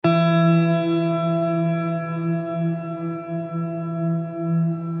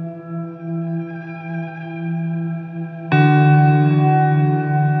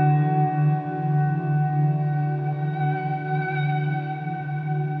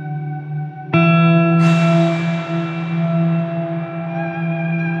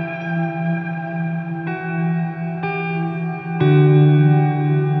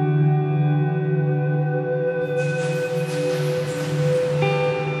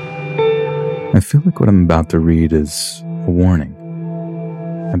I feel like what I'm about to read is a warning.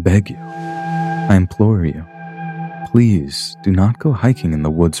 I beg you, I implore you, please do not go hiking in the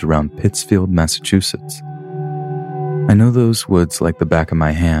woods around Pittsfield, Massachusetts. I know those woods like the back of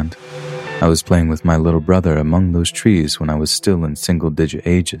my hand. I was playing with my little brother among those trees when I was still in single-digit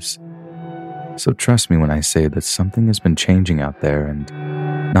ages. So trust me when I say that something has been changing out there, and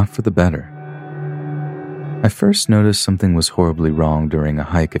not for the better. I first noticed something was horribly wrong during a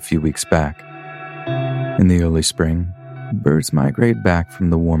hike a few weeks back. In the early spring, birds migrate back from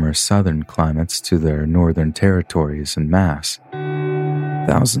the warmer southern climates to their northern territories en masse.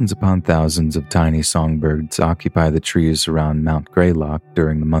 Thousands upon thousands of tiny songbirds occupy the trees around Mount Greylock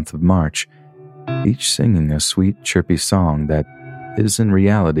during the month of March, each singing a sweet, chirpy song that is in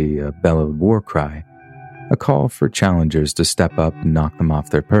reality a bellowed war cry, a call for challengers to step up and knock them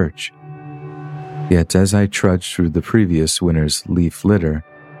off their perch. Yet as I trudged through the previous winter's leaf litter,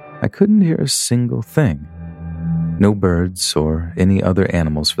 I couldn't hear a single thing. No birds, or any other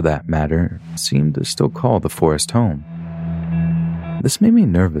animals for that matter, seemed to still call the forest home. This made me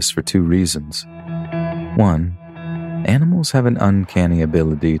nervous for two reasons. One, animals have an uncanny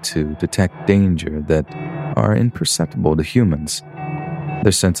ability to detect danger that are imperceptible to humans.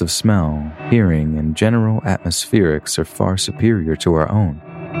 Their sense of smell, hearing, and general atmospherics are far superior to our own.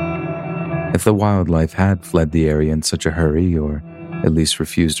 If the wildlife had fled the area in such a hurry, or at least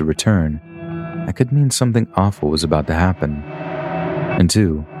refused to return, that could mean something awful was about to happen. And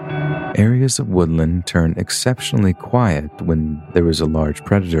two, areas of woodland turn exceptionally quiet when there is a large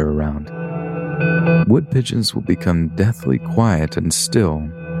predator around. Wood pigeons will become deathly quiet and still,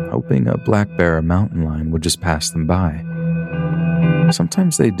 hoping a black bear or mountain lion would just pass them by.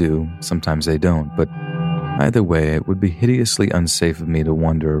 Sometimes they do, sometimes they don't, but either way, it would be hideously unsafe of me to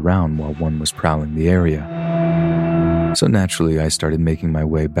wander around while one was prowling the area. So naturally, I started making my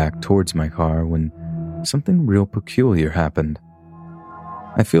way back towards my car when something real peculiar happened.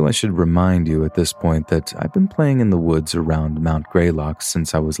 I feel I should remind you at this point that I've been playing in the woods around Mount Greylock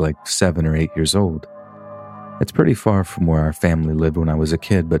since I was like 7 or 8 years old. It's pretty far from where our family lived when I was a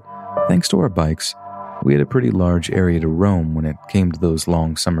kid, but thanks to our bikes, we had a pretty large area to roam when it came to those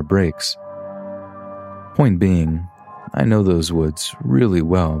long summer breaks. Point being, I know those woods really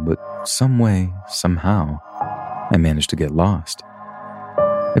well, but some way, somehow, I managed to get lost.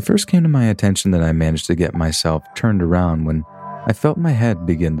 It first came to my attention that I managed to get myself turned around when I felt my head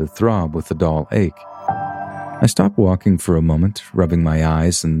begin to throb with a dull ache. I stopped walking for a moment, rubbing my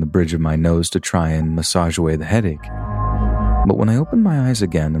eyes and the bridge of my nose to try and massage away the headache. But when I opened my eyes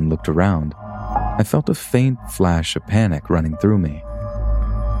again and looked around, I felt a faint flash of panic running through me.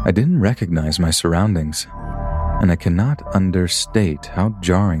 I didn't recognize my surroundings, and I cannot understate how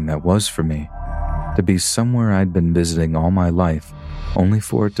jarring that was for me, to be somewhere I'd been visiting all my life, only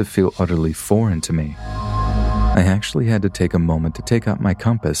for it to feel utterly foreign to me. I actually had to take a moment to take out my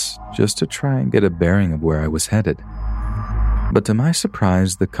compass just to try and get a bearing of where I was headed. But to my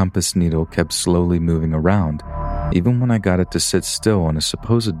surprise, the compass needle kept slowly moving around. Even when I got it to sit still on a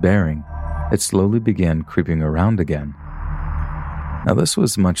supposed bearing, it slowly began creeping around again. Now this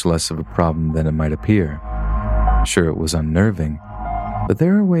was much less of a problem than it might appear. Sure, it was unnerving, but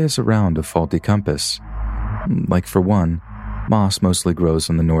there are ways around a faulty compass. Like for one, moss mostly grows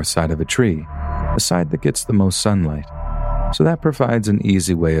on the north side of a tree, the side that gets the most sunlight, so that provides an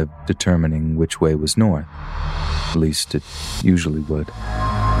easy way of determining which way was north. At least it usually would.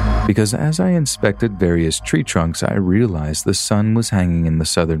 Because as I inspected various tree trunks, I realized the sun was hanging in the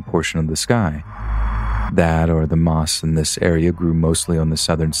southern portion of the sky. That or the moss in this area grew mostly on the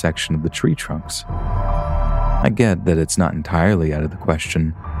southern section of the tree trunks. I get that it's not entirely out of the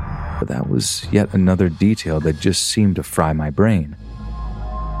question, but that was yet another detail that just seemed to fry my brain.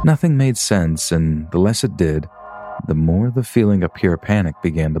 Nothing made sense, and the less it did, the more the feeling of pure panic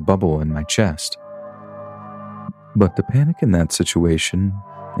began to bubble in my chest. But the panic in that situation,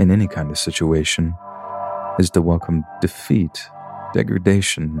 in any kind of situation, is to welcome defeat,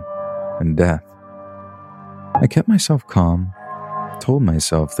 degradation, and death. I kept myself calm, told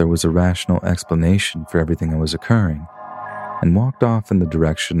myself there was a rational explanation for everything that was occurring, and walked off in the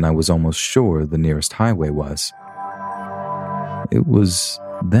direction I was almost sure the nearest highway was. It was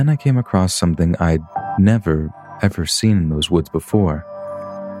then I came across something I'd never, ever seen in those woods before.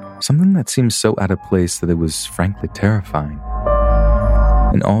 Something that seemed so out of place that it was frankly terrifying.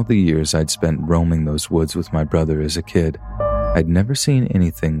 In all the years I'd spent roaming those woods with my brother as a kid, I'd never seen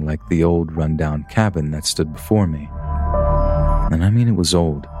anything like the old run-down cabin that stood before me. And I mean it was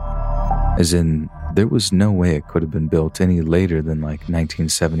old. As in, there was no way it could have been built any later than like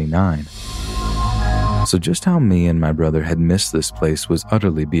 1979. So just how me and my brother had missed this place was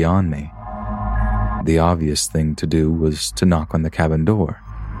utterly beyond me. The obvious thing to do was to knock on the cabin door,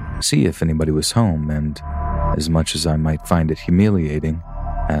 see if anybody was home, and, as much as I might find it humiliating,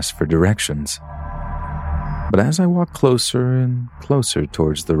 ask for directions. But as I walked closer and closer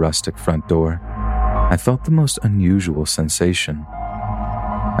towards the rustic front door, I felt the most unusual sensation.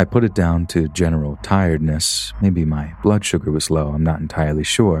 I put it down to general tiredness. Maybe my blood sugar was low, I'm not entirely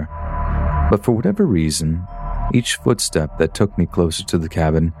sure. But for whatever reason, each footstep that took me closer to the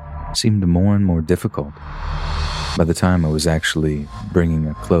cabin seemed more and more difficult. By the time I was actually bringing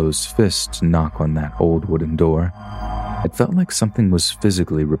a closed fist to knock on that old wooden door, it felt like something was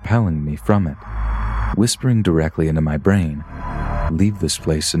physically repelling me from it, whispering directly into my brain, "Leave this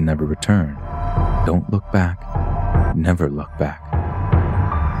place and never return. Don't look back. Never look back."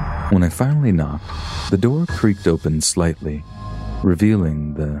 When I finally knocked, the door creaked open slightly,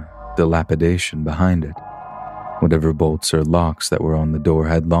 revealing the dilapidation behind it. Whatever bolts or locks that were on the door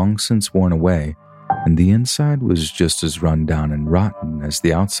had long since worn away, and the inside was just as run down and rotten as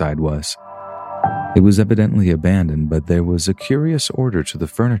the outside was. It was evidently abandoned, but there was a curious order to the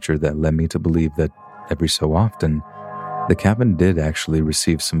furniture that led me to believe that every so often, the cabin did actually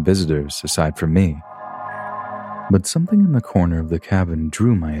receive some visitors aside from me. But something in the corner of the cabin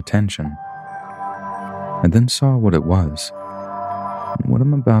drew my attention. I then saw what it was. What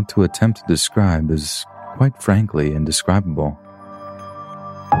I'm about to attempt to describe is, quite frankly, indescribable.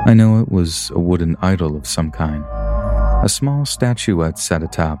 I know it was a wooden idol of some kind, a small statuette set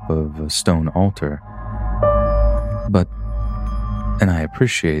atop of a stone altar. But, and I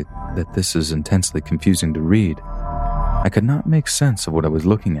appreciate that this is intensely confusing to read, I could not make sense of what I was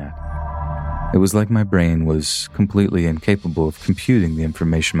looking at. It was like my brain was completely incapable of computing the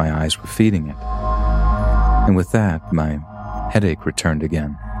information my eyes were feeding it. And with that, my headache returned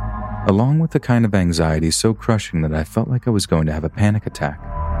again, along with a kind of anxiety so crushing that I felt like I was going to have a panic attack.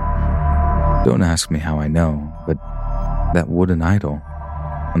 Don't ask me how I know, but that wooden idol,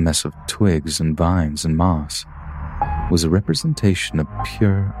 a mess of twigs and vines and moss, was a representation of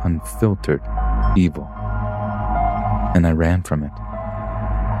pure, unfiltered evil. And I ran from it.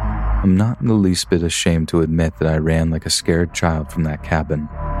 I'm not in the least bit ashamed to admit that I ran like a scared child from that cabin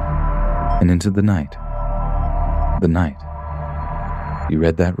and into the night. The night. You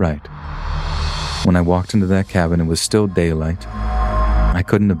read that right. When I walked into that cabin, it was still daylight. I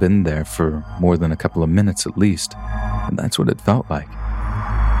couldn't have been there for more than a couple of minutes at least, and that's what it felt like.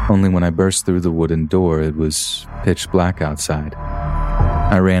 Only when I burst through the wooden door, it was pitch black outside.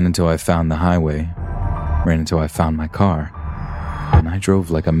 I ran until I found the highway, ran until I found my car, and I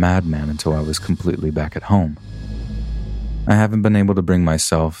drove like a madman until I was completely back at home. I haven't been able to bring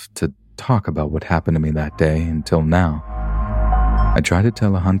myself to talk about what happened to me that day until now. I tried to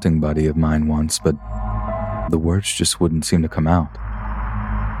tell a hunting buddy of mine once, but the words just wouldn't seem to come out.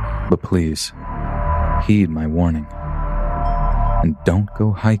 But please, heed my warning, and don't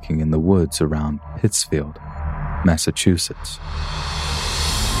go hiking in the woods around Pittsfield, Massachusetts.